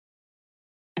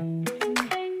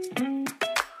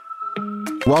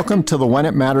Welcome to the When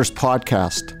It Matters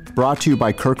podcast, brought to you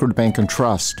by Kirkwood Bank and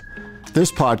Trust.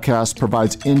 This podcast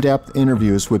provides in-depth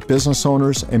interviews with business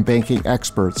owners and banking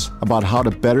experts about how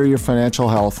to better your financial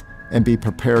health and be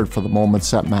prepared for the moments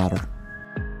that matter.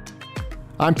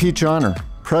 I'm Pete Johnner,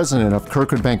 president of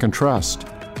Kirkwood Bank and Trust.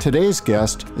 Today's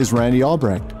guest is Randy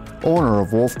Albrecht, owner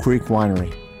of Wolf Creek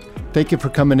Winery. Thank you for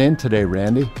coming in today,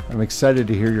 Randy. I'm excited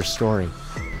to hear your story.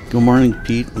 Good morning,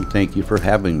 Pete, and thank you for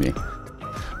having me.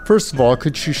 First of all,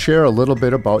 could you share a little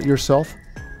bit about yourself?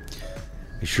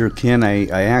 I sure can. I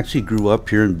actually grew up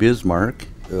here in Bismarck,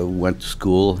 went to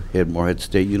school at Morehead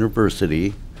State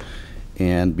University,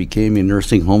 and became a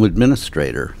nursing home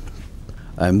administrator.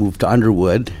 I moved to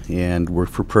Underwood and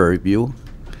worked for Prairie View,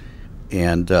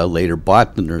 and later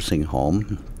bought the nursing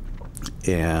home.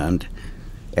 And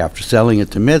after selling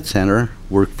it to MedCenter,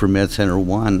 worked for MedCenter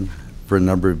One for a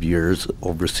number of years,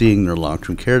 overseeing their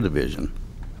long-term care division.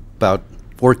 About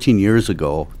 14 years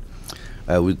ago,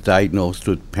 I was diagnosed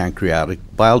with pancreatic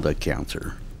bile duct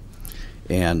cancer.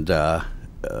 And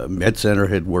MedCenter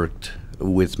had worked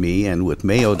with me and with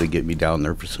Mayo to get me down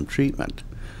there for some treatment.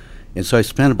 And so I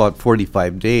spent about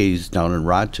 45 days down in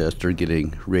Rochester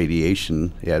getting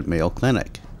radiation at Mayo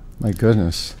Clinic. My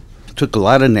goodness. Took a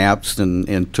lot of naps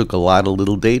and took a lot of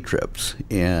little day trips.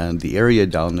 And the area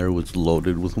down there was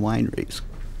loaded with wineries.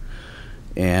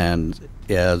 And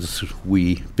as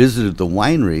we visited the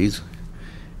wineries,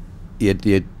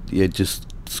 it just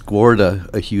scored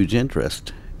a huge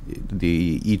interest.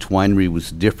 Each winery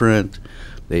was different.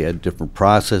 They had different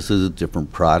processes,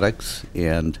 different products,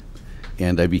 and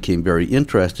I became very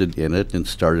interested in it and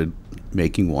started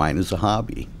making wine as a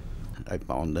hobby. I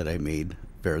found that I made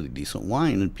fairly decent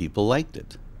wine and people liked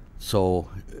it. So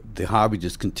the hobby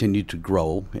just continued to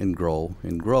grow and grow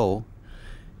and grow.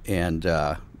 And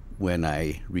when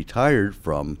I retired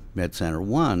from MedCenter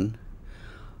One,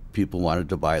 people wanted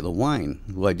to buy the wine.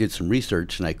 Well, I did some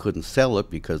research and I couldn't sell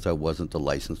it because I wasn't a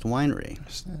licensed winery. I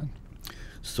understand.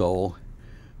 So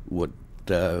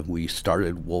we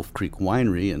started Wolf Creek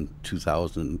Winery in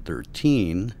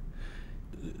 2013.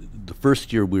 The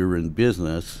first year we were in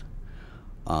business,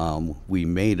 we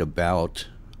made about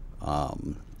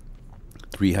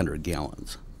 300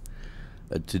 gallons.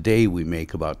 Today we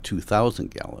make about 2,000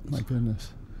 gallons. My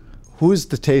goodness. Who is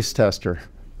the taste tester?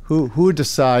 Who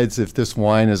decides if this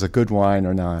wine is a good wine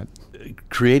or not?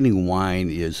 Creating wine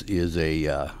is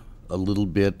a little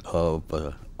bit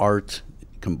of art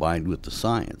combined with the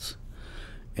science.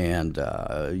 And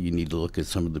you need to look at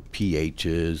some of the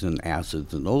pHs and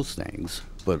acids and those things.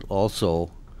 But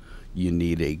also, you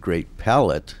need a great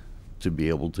palate to be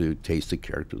able to taste the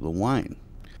character of the wine.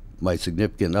 My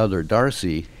significant other,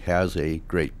 Darcy, has a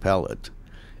great palate,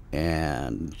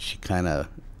 and she kind of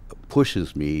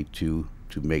pushes me to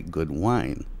make good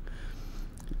wine.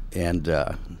 And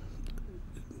the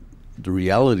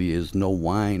reality is no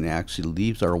wine actually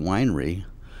leaves our winery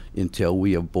until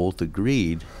we have both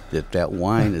agreed that that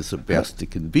wine is the best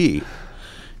it can be.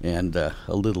 And a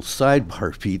little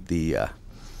sidebar, Pete,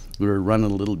 we were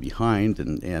running a little behind,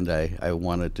 and I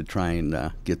wanted to try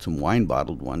and get some wine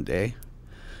bottled one day.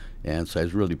 And so I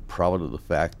was really proud of the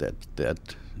fact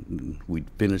that we'd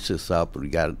finished this up and we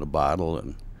got it in a bottle.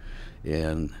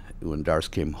 And when Darce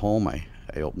came home, I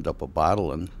opened up a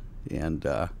bottle and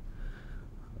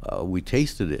we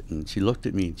tasted it. And she looked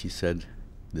at me and she said,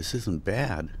 "This isn't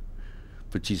bad."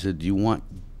 But she said, "Do you want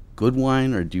good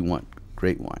wine or do you want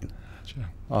great wine?" Gotcha.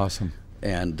 Awesome.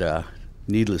 And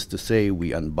needless to say, we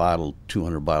unbottled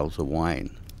 200 bottles of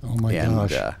wine. Oh my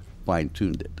gosh. And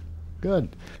fine-tuned it.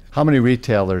 Good. How many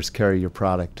retailers carry your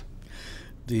product?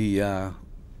 We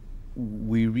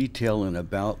retail in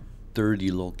about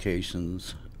 30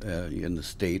 locations in the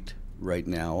state right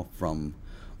now, from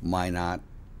Minot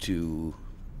to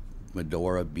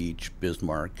Medora Beach,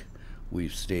 Bismarck.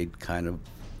 We've stayed kind of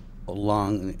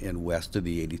along and west of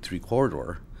the 83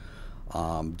 corridor,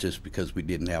 just because we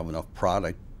didn't have enough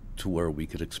product to where we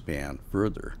could expand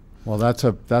further. Well,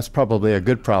 that's probably a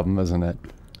good problem, isn't it?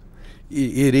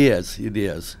 It is.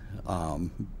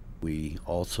 We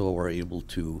also are able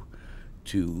to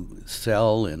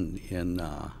sell in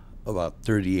about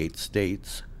 38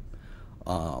 states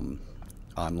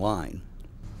online.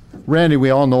 Randy, we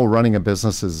all know running a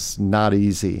business is not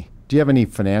easy. Do you have any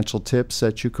financial tips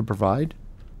that you could provide?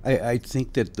 I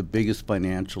think that the biggest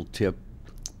financial tip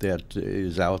that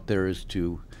is out there is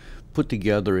to put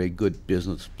together a good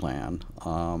business plan.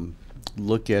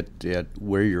 Look at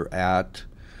where you're at,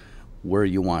 where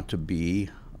you want to be,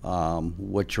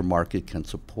 what your market can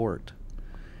support,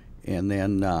 and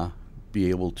then be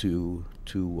able to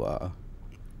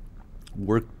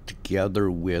work together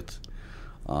with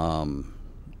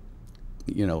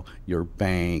your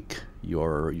bank,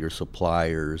 your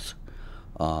suppliers,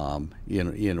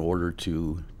 in order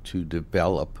to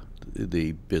develop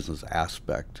the business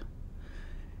aspect,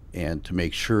 and to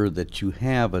make sure that you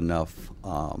have enough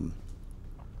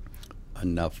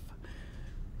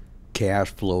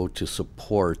cash flow to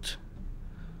support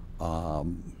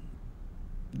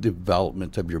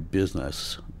development of your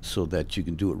business, so that you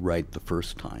can do it right the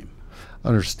first time.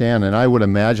 Understand, and I would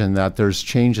imagine that there's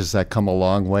changes that come a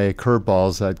long way,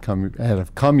 curveballs that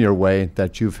have come your way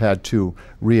that you've had to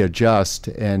readjust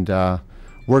and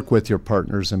work with your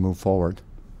partners and move forward.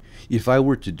 If I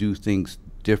were to do things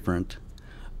different,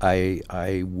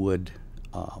 I would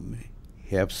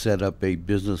have set up a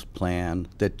business plan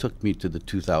that took me to the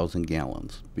 2,000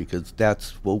 gallons, because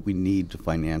that's what we need to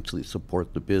financially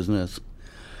support the business.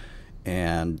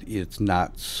 And it's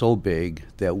not so big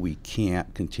that we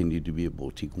can't continue to be a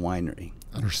boutique winery.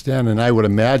 Understand, and I would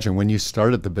imagine when you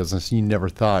started the business, you never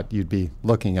thought you'd be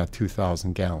looking at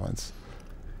 2,000 gallons.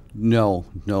 No,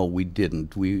 we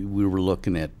didn't. We were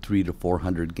looking at 300 to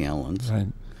 400 gallons. Right.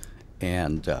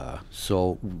 And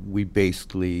so we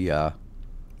basically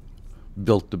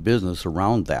built the business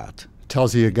around that.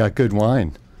 Tells you got good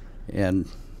wine. And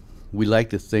we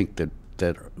like to think that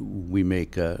we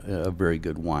make a very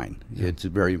good wine. Yeah. It's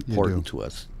very important to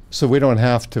us. So we don't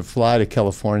have to fly to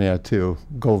California to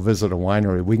go visit a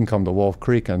winery. We can come to Wolf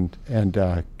Creek and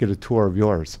get a tour of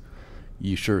yours.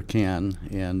 You sure can,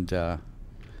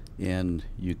 and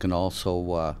you can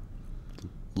also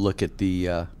look at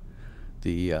the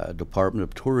Department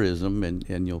of Tourism,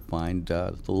 and you'll find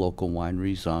the local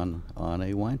wineries on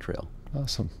a wine trail.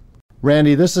 Awesome.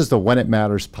 Randy, this is the When It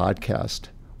Matters podcast.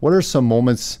 What are some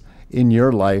moments in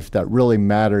your life that really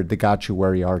mattered, that got you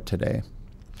where you are today?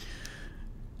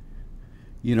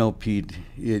 Pete,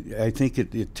 I think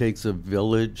it takes a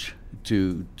village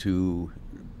to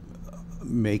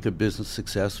make a business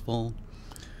successful.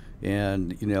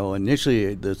 And,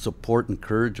 initially the support and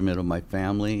encouragement of my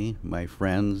family, my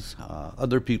friends,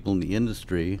 other people in the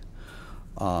industry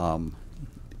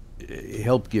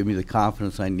helped give me the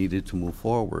confidence I needed to move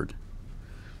forward.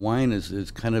 Wine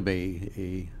is kind of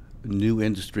a new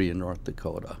industry in North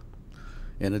Dakota,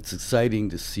 and it's exciting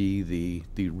to see the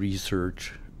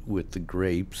research with the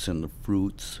grapes and the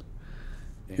fruits.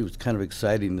 It was kind of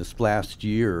exciting this last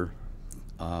year.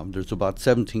 There's about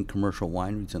 17 commercial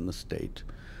wineries in the state.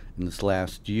 In this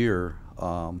last year,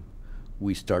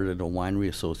 we started a winery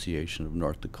association of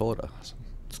North Dakota. Awesome.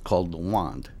 It's called the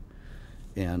WAND,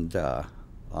 and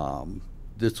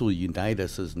this will unite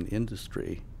us as an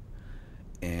industry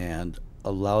and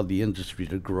allow the industry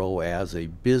to grow as a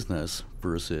business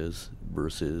versus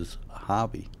a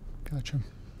hobby. Gotcha.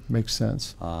 Makes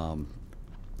sense. And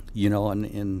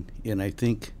I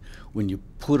think when you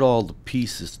put all the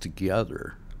pieces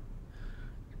together,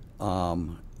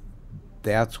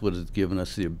 that's what has given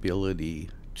us the ability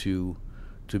to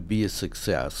be a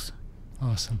success.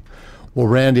 Awesome. Well,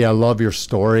 Randy, I love your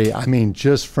story. I mean,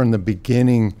 just from the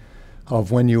beginning of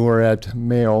when you were at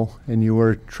Mayo and you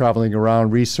were traveling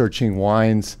around researching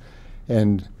wines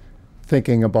and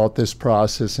thinking about this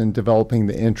process and developing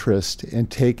the interest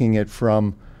and taking it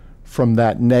from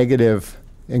that negative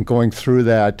and going through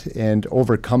that and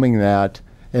overcoming that,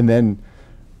 and then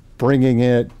bringing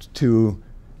it to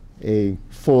a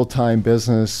full-time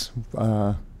business,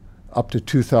 up to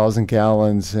 2,000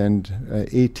 gallons and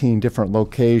 18 different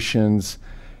locations,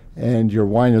 and your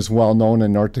wine is well known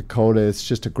in North Dakota. It's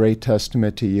just a great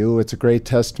testament to you. It's a great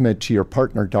testament to your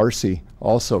partner, Darcy,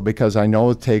 also, because I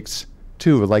know it takes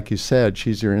two. Like you said,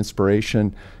 she's your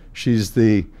inspiration. She's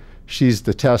the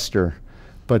tester.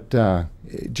 But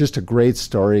just a great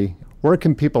story. Where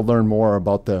can people learn more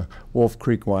about the Wolf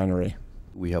Creek Winery?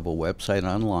 We have a website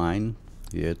online.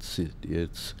 It's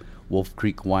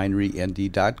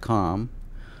wolfcreekwinerynd.com,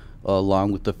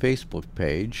 along with the Facebook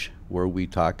page where we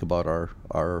talk about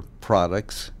our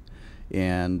products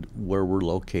and where we're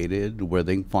located, where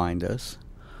they can find us.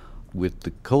 With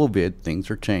the COVID, things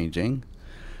are changing,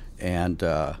 and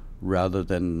rather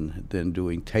than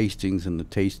doing tastings in the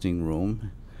tasting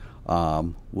room,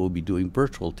 we'll be doing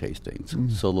virtual tastings. Mm-hmm.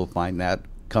 So they'll find that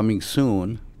coming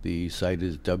soon. The site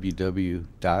is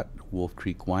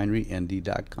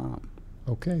www.wolfcreekwinerynd.com.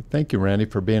 Okay. Thank you, Randy,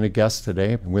 for being a guest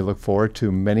today. And we look forward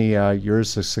to many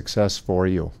years of success for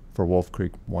you, for Wolf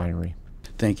Creek Winery.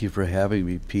 Thank you for having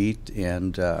me, Pete.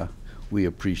 And we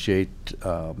appreciate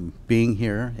being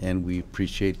here, and we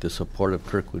appreciate the support of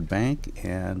Kirkwood Bank,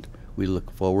 and we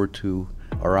look forward to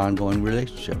our ongoing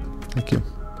relationship. Thank you.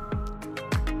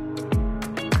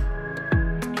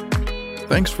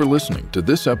 Thanks for listening to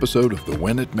this episode of the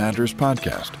When It Matters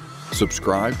podcast.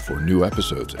 Subscribe for new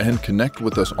episodes and connect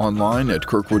with us online at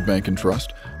Kirkwood Bank and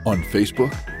Trust on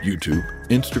Facebook, YouTube,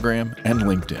 Instagram, and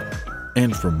LinkedIn.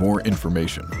 And for more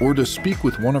information or to speak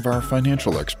with one of our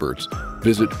financial experts,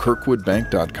 visit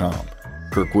kirkwoodbank.com.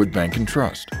 Kirkwood Bank and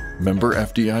Trust, member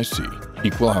FDIC,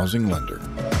 equal housing lender.